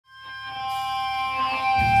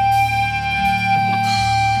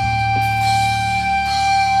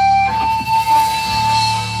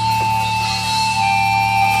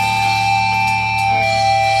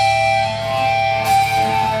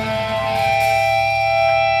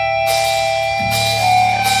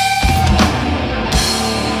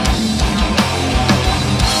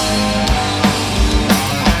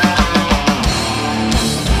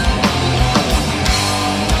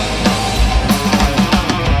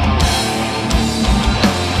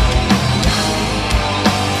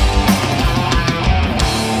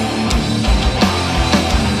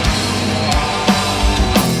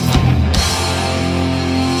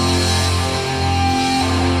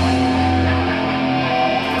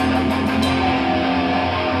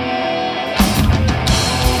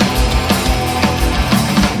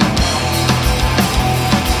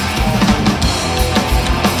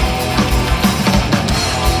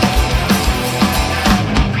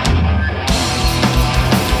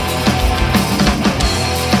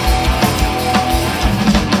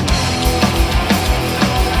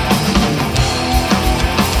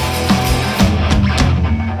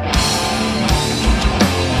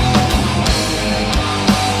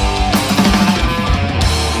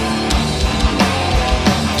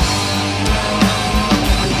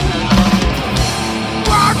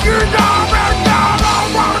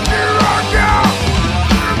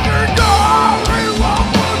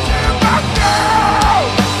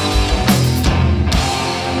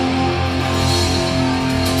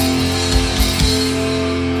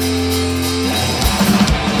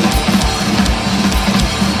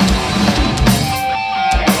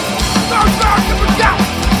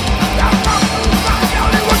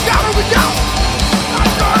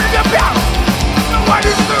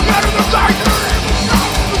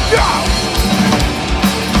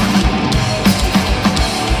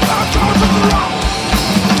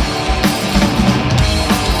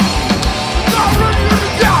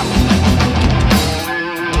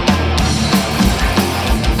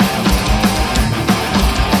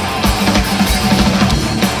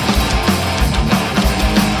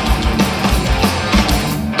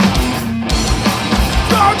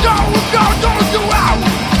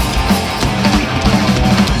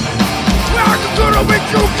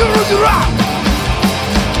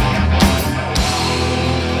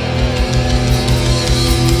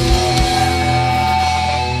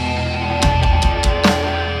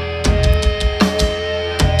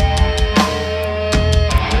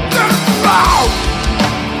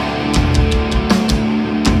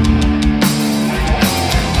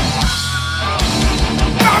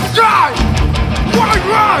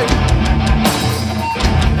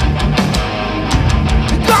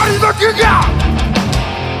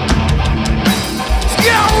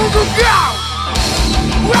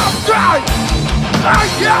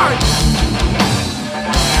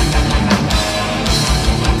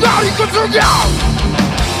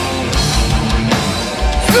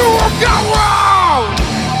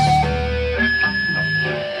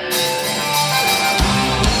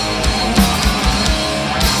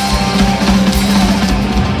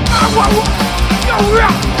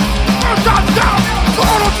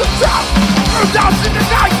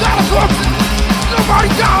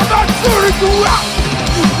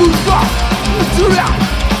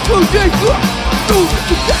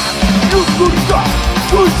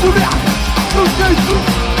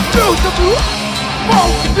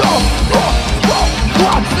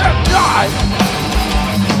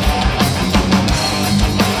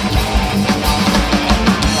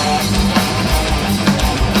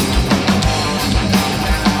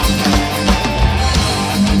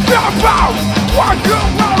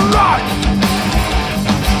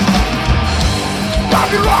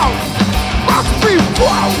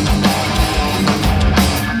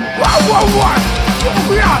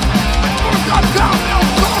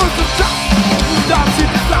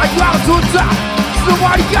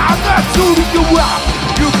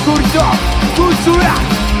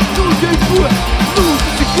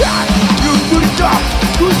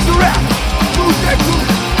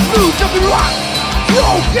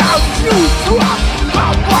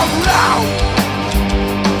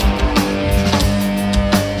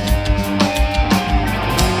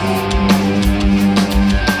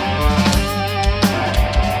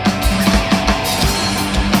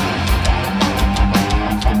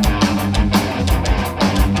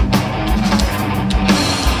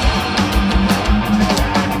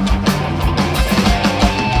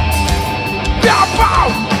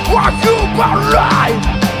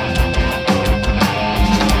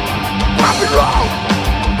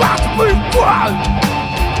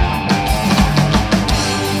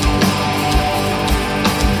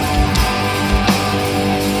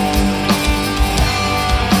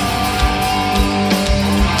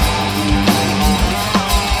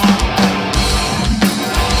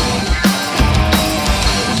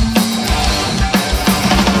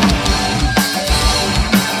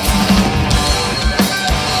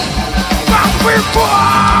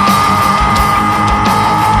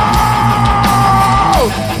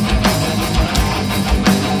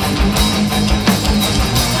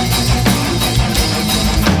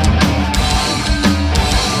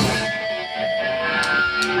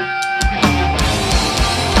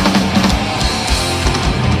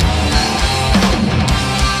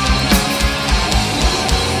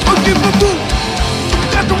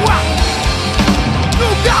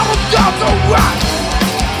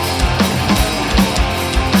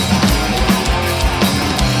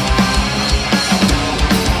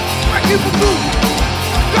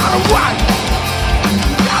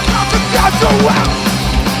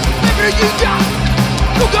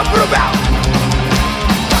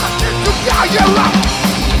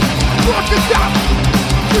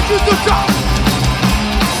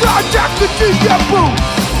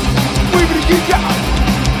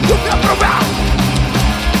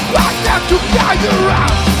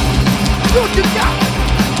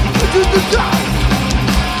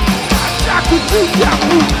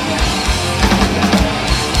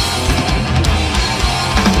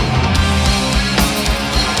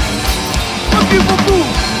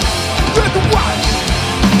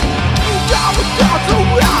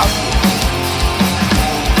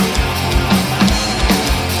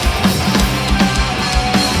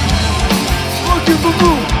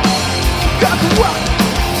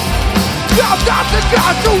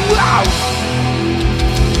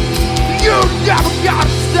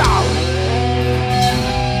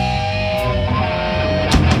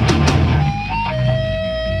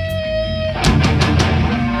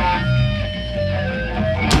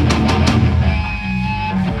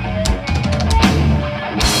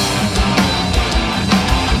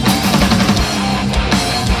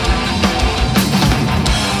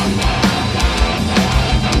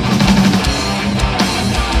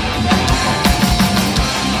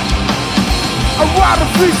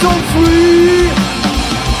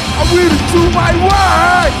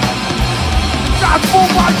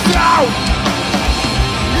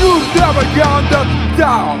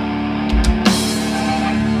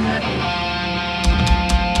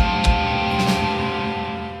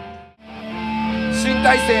新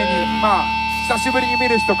体制に久しぶりに見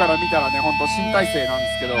る人から見たらね、ほんと新体制なんで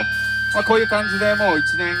すけど、こういう感じでもう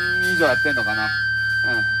1年以上やってんのかな。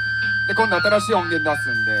で今度新しい音源出す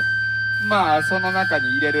んで、その中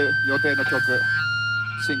に入れる予定の曲、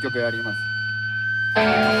新曲やります。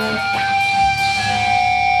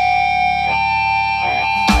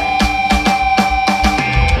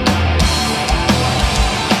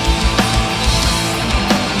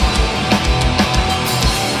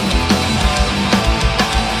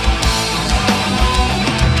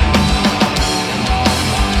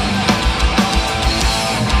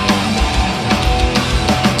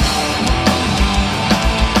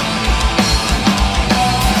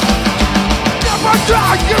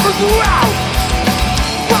Never go out.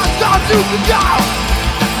 What's not to the down?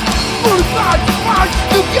 For the fight,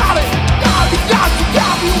 you got it. Now you got me,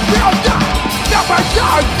 you feel down. Never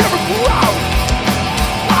die, never go out.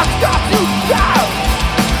 What's not to the down?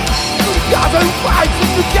 For the guys who fight,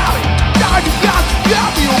 you got it. Now you got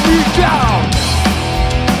me, you feel down.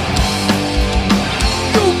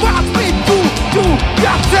 You want me to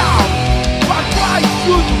get down. But why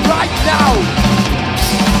you right now?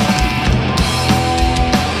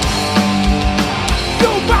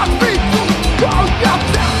 You want me to go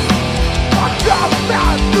down. What job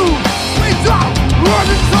about you? We don't run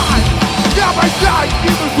inside. Never die,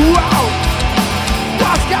 never go out.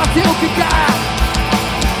 What's got to get out?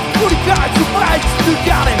 For the guys who fight, you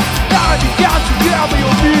got it. Now you got to get me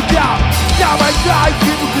or me down. Never die,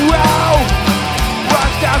 never go out.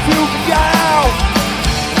 What's got to get out?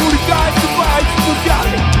 For the guys who fight, you got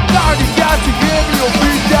it. Now you got to get me or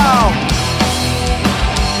me down.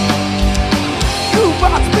 You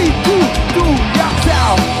want me to do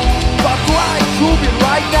yourself, but why to me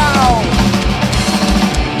right now?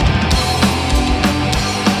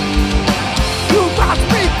 You want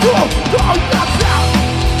me to do yourself,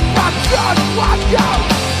 but just watch out.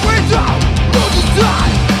 We don't lose the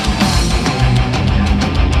time.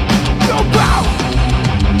 You bow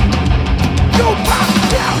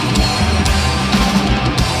down.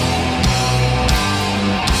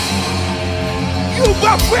 You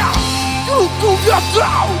bow down. You do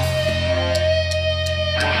yourself.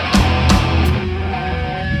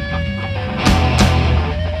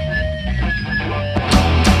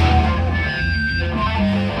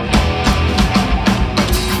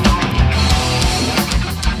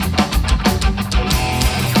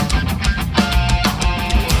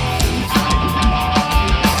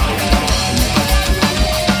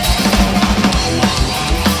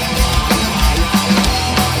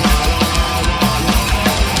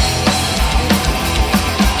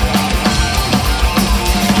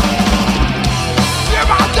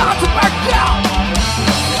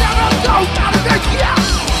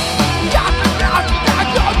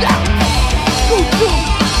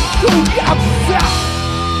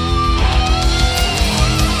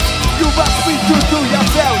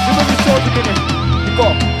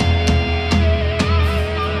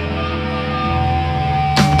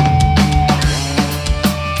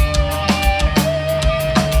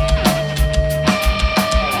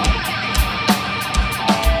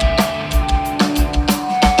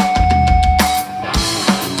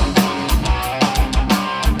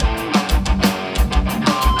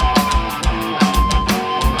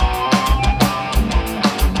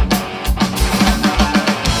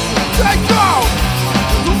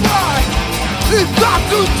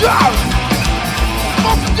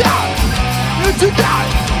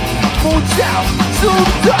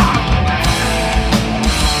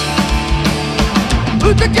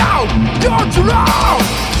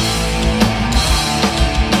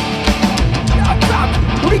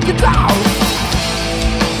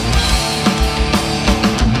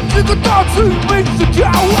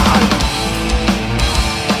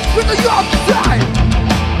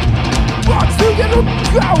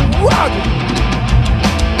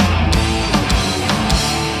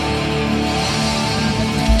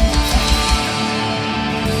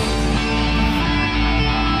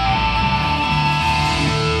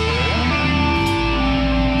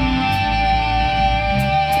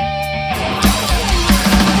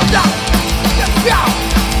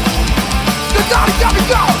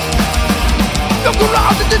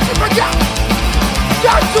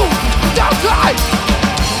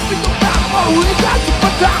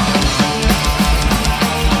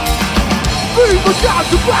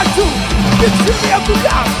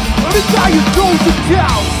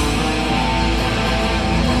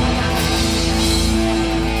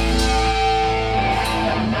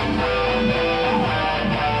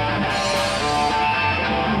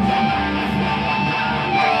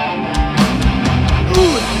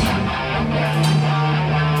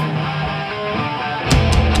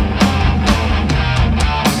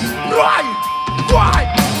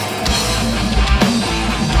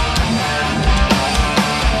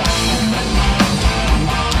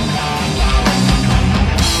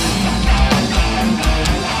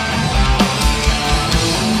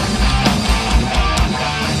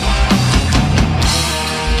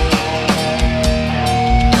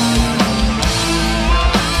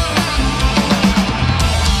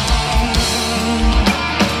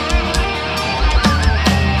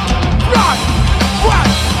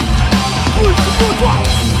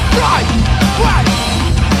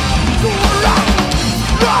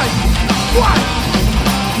 Fight!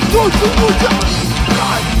 Don't you lose your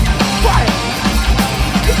life! Fight!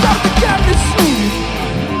 It's out the camera soon!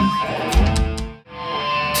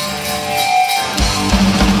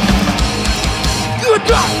 Good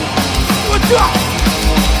job! Good job!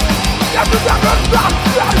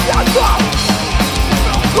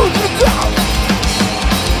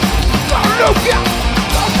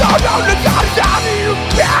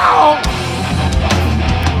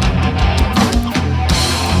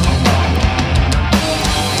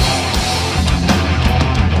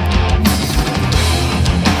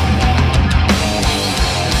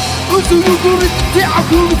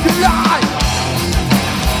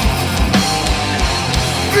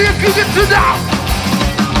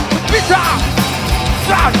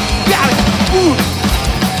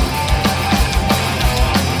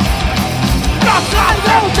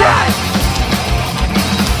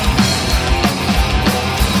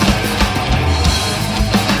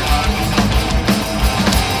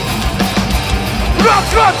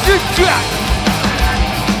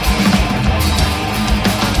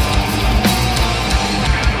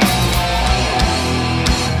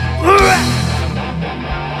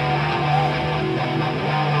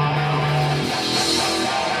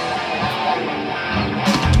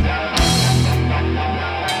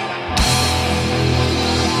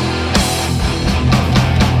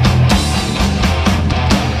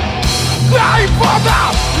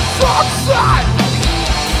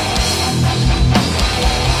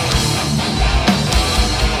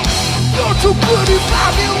 Too good if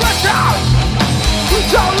I'm in right now. We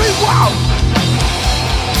totally wow.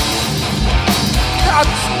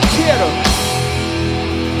 That's killer.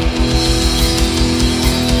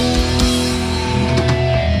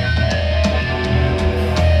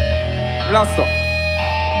 Last one.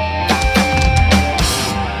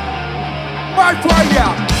 My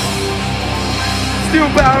fire. Still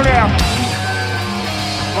burning.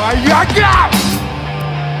 My yaga.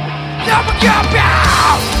 Never give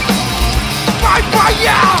out. My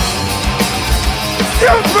fire!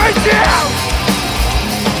 Still breathing!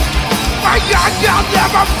 My God, I'll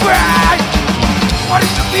never break! What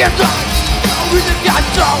is the fear? How is it got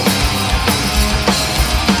so?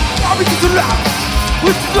 How is it allowed?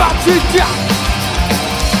 It's not it down!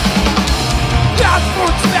 God's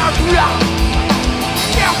won't smell you out!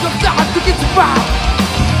 Now the time to get about!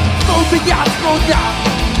 So the yachts go down!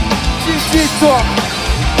 This is all!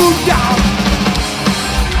 Move down!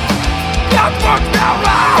 I'm fucked now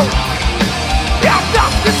loud! I'm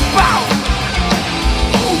not this about!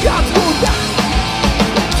 Oh, yeah, hold down!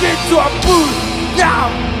 Get your food now!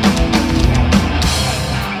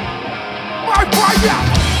 My fire!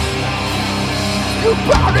 You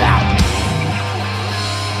found out!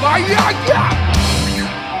 My yaga!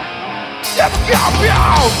 Never got me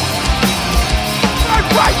out! My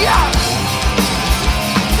fire!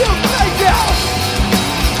 You play out!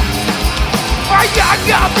 My God,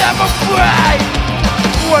 I'll never play!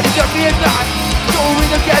 What is your midnight?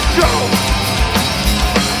 Going against you!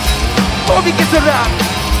 Moving it around!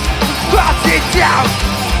 Pass it down!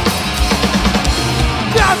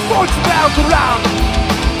 That's what smells around!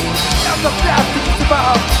 And the plastic is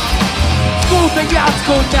about! School the yachts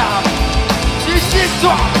go down! This is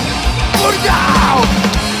all! Put it down!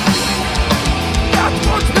 That's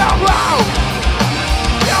what smells around!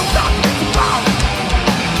 And that's what it's about!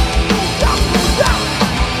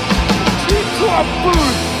 Your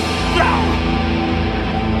food now!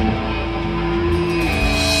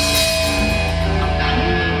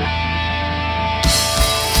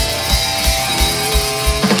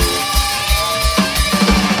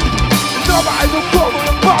 Nobody will come on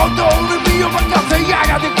the phone, only me on my casa, I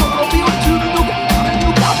got the call, me on to the look,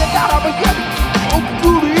 you got the God of a head. Oh,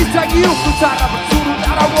 good, it's like you, because I'm a student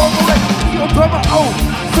that I won't let you come on.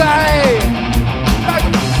 Say, like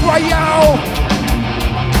a fire.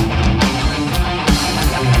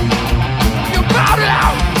 Bow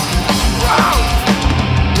down! Wow!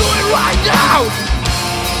 Do it right now!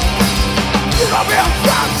 You know me on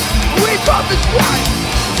front! We got the sky!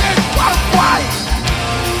 It's what a fight!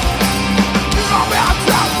 You know me on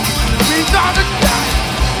top! We got the sky!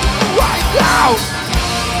 Right now!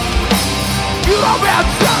 You know me on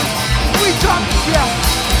top!